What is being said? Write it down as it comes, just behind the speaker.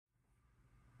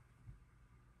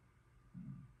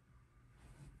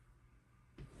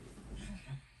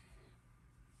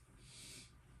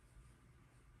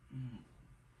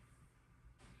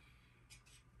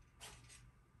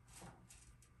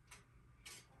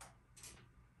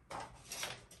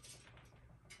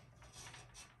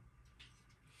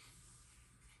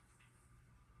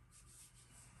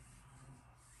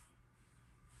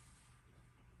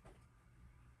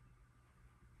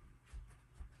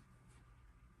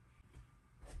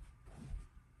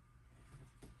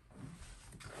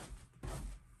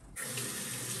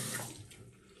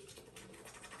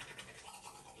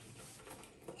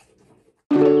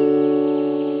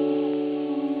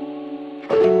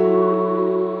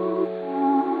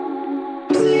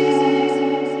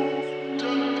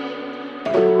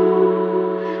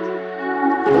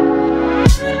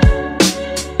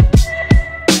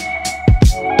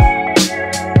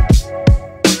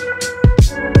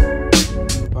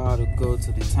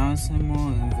to the Tysons Mall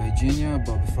in Virginia,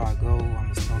 but before I go, I'm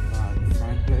gonna stop by a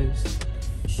friend place.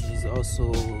 She's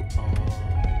also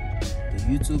the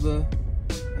YouTuber,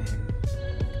 and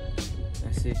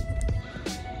that's it.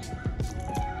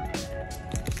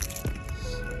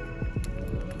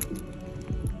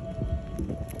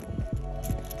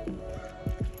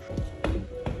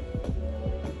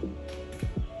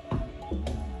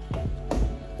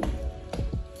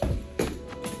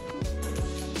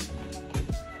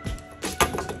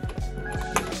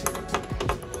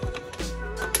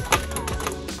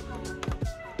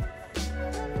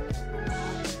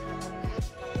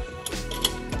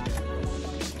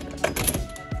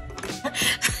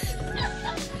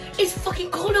 It's fucking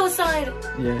cold outside.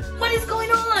 Yeah. What is going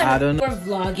on? I don't know. We're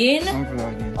vlogging. I'm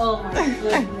vlogging. Oh my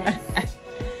goodness.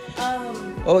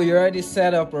 Oh, you're already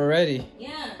set up already?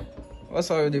 Yeah. What's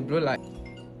all the blue light?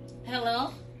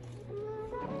 Hello?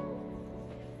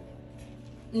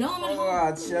 No, I'm at home. Oh,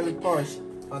 it's Shelly Posh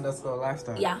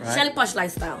 _lifestyle. Yeah, right? Shelly Posh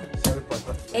Lifestyle. Shelly Posh.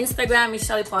 Instagram is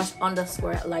Shelly Posh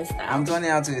 _lifestyle. I'm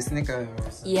turning out to a sneaker.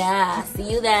 Yeah,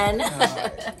 see you then.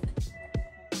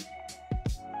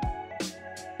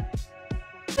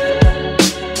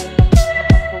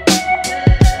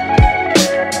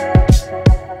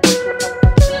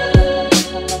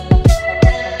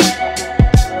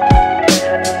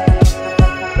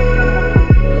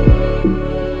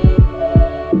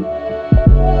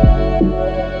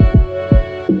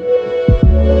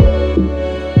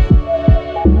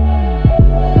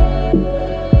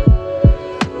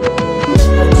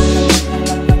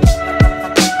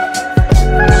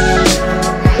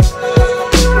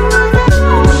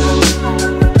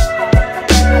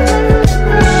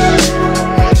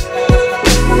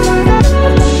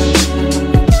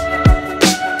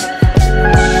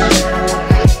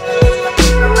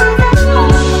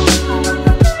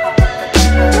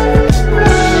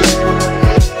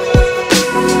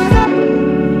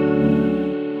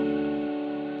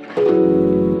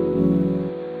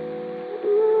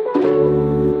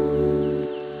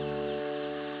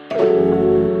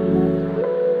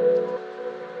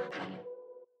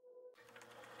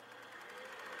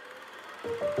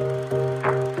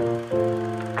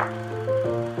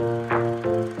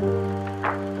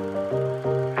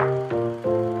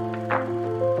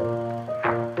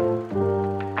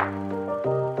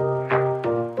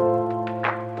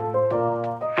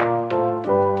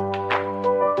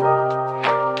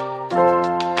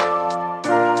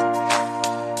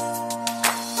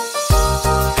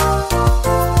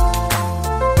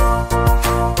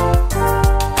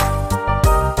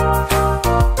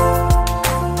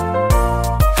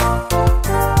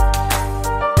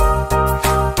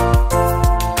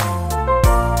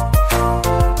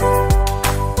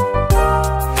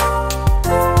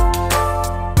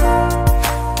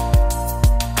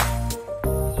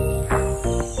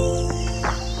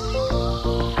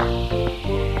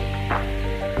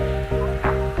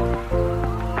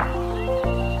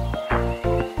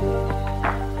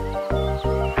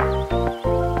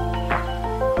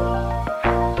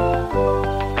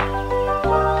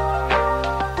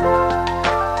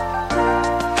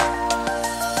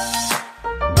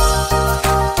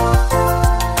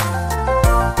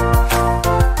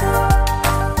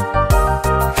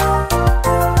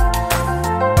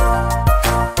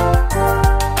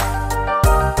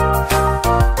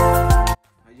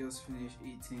 Finished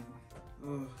eating.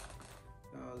 Oh,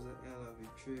 that was a hell of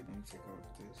a trip. Let me take off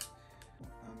this.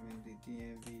 I'm in the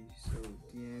DMV. So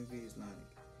DMV is like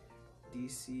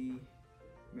DC,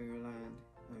 Maryland,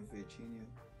 and Virginia,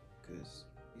 because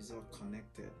it's all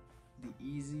connected. The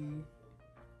Yeezy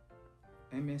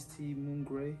MST Moon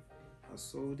Gray, I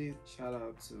sold it. Shout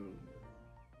out to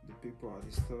the people at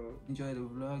the store. Enjoy the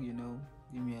vlog, you know,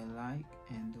 give me a like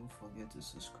and don't forget to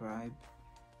subscribe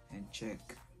and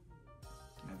check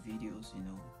my videos, you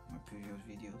know, my previous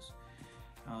videos.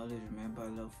 I always remember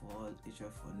love for all,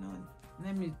 hatred for none.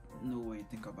 Let me know what you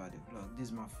think about the vlog. This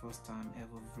is my first time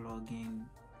ever vlogging,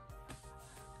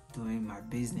 doing my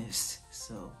business,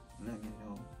 so let me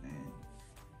know. And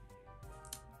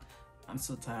I'm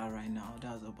so tired right now.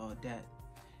 That's about that.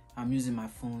 I'm using my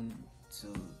phone to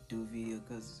do video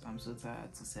because I'm so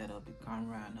tired to set up the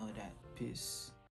camera and all that. Peace.